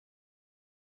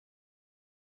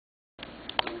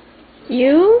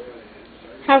You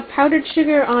have powdered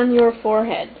sugar on your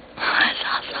forehead. That's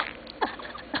awesome.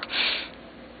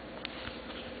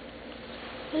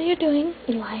 What are you doing,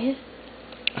 Elias?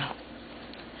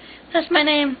 That's my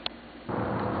name.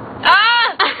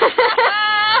 Ah!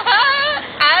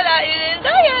 I thought you didn't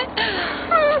say it.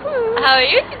 How are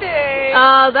you today?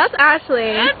 Oh, that's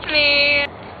Ashley. That's me.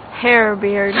 Hair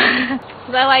beard.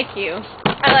 I like you.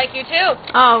 I like you too.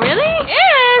 Oh, really?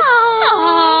 Yes.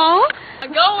 Oh.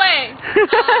 Go away.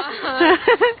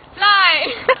 Fly.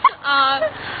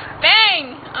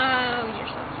 Bang.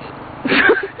 You're so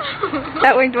cute.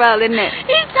 That went well, didn't it?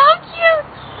 He's so cute.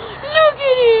 Look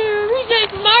at him. He's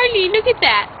like Marley. Look at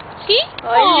that. See?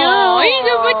 Oh, he's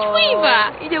a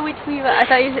retriever. He's a retriever. I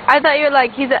thought you were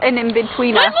like he's an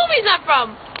in-betweener. What movie is that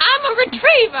from? I'm a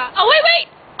retriever. Oh,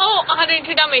 wait. Oh,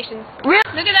 102 Dalmatians. Really?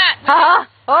 Look at that.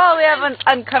 Oh, we haven't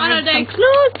uncovered some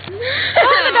clues.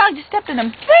 Oh, the dog just stepped in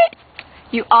them.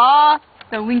 You are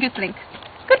the Wingus Link.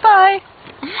 Goodbye.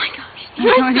 Oh my gosh.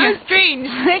 That's so strange.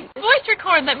 Voice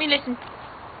record. Let me listen.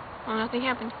 Oh, nothing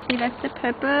happened. See, that's the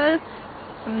purple.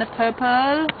 From the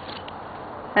purple.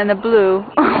 And the blue.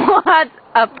 What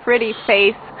a pretty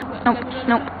face. Nope.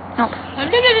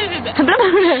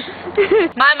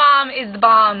 My mom is the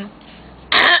bomb.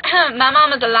 My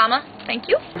mom is a llama. Thank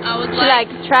you. I was like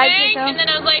bang, and then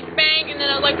I was like, bang, and then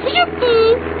I was like,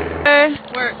 poo.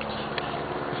 Worked.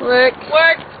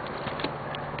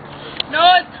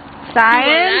 North.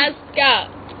 Science. Alaska.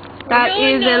 That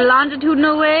is a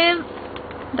longitudinal wave.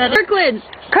 That is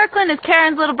Kirkland is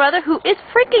Karen's little brother, who is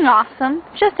freaking awesome.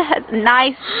 Just a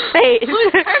nice face.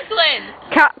 Who's Kirkland?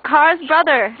 Kara's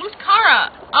brother. Who's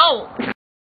Kara? Oh.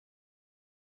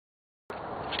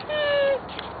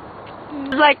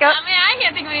 Like I mean, I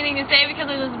can't think of anything to say because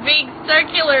there's this big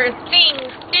circular thing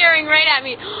staring right at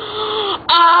me.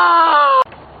 Oh!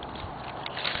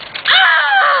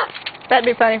 Ah! That'd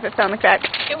be funny if it fell in the crack.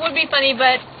 It would be funny,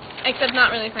 but except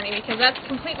not really funny because that's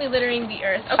completely littering the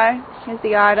earth. Okay. Here's the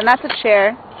yard, and that's a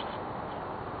chair.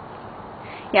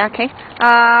 Yeah, okay. This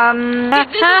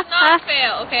is not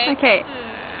fail, okay? Okay.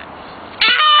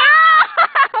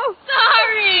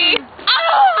 Sorry!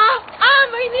 Oh,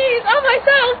 my knees! Oh,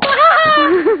 myself!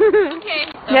 Okay,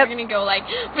 so we're gonna go like,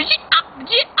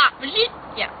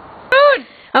 yeah. Food!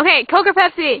 Okay, Coke or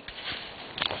Pepsi?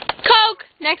 Coke!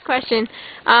 Next question.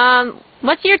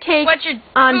 What's your take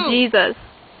on food? Jesus?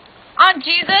 On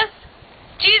Jesus?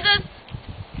 Jesus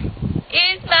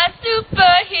is my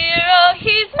superhero.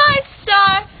 He's my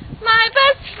star, my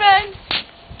best friend.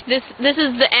 This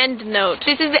is the end note.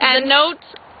 This is the end note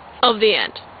of the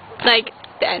end. Like,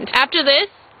 the end. After this,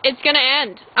 it's gonna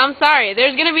end. I'm sorry.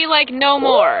 There's gonna be like no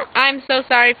more. I'm so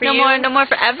sorry for you. No more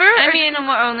forever? I mean, no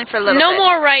more only for a little bit? No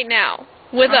more right now.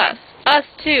 With us. Us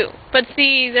too. But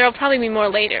see, there'll probably be more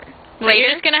later. So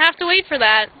you're just gonna have to wait for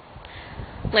that.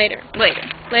 Later?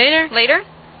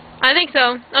 I think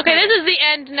so. Okay, this is the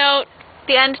end note.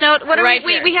 The end note? What are Right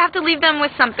we here. we have to leave them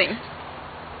with something.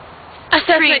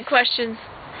 Assessment questions.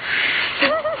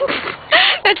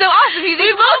 That's so awesome. You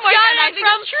We both got it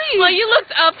from trees. Well, you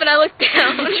looked up and I looked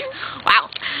down. Wow.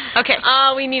 Okay.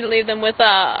 We need to leave them with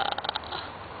dead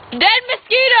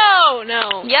mosquito.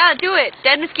 No. Yeah, do it.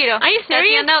 Dead mosquito. Are you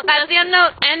serious? That's the end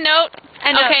note. End note.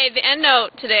 End note. Okay, the end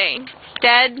note today.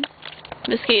 Dead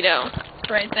mosquito.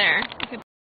 Right there.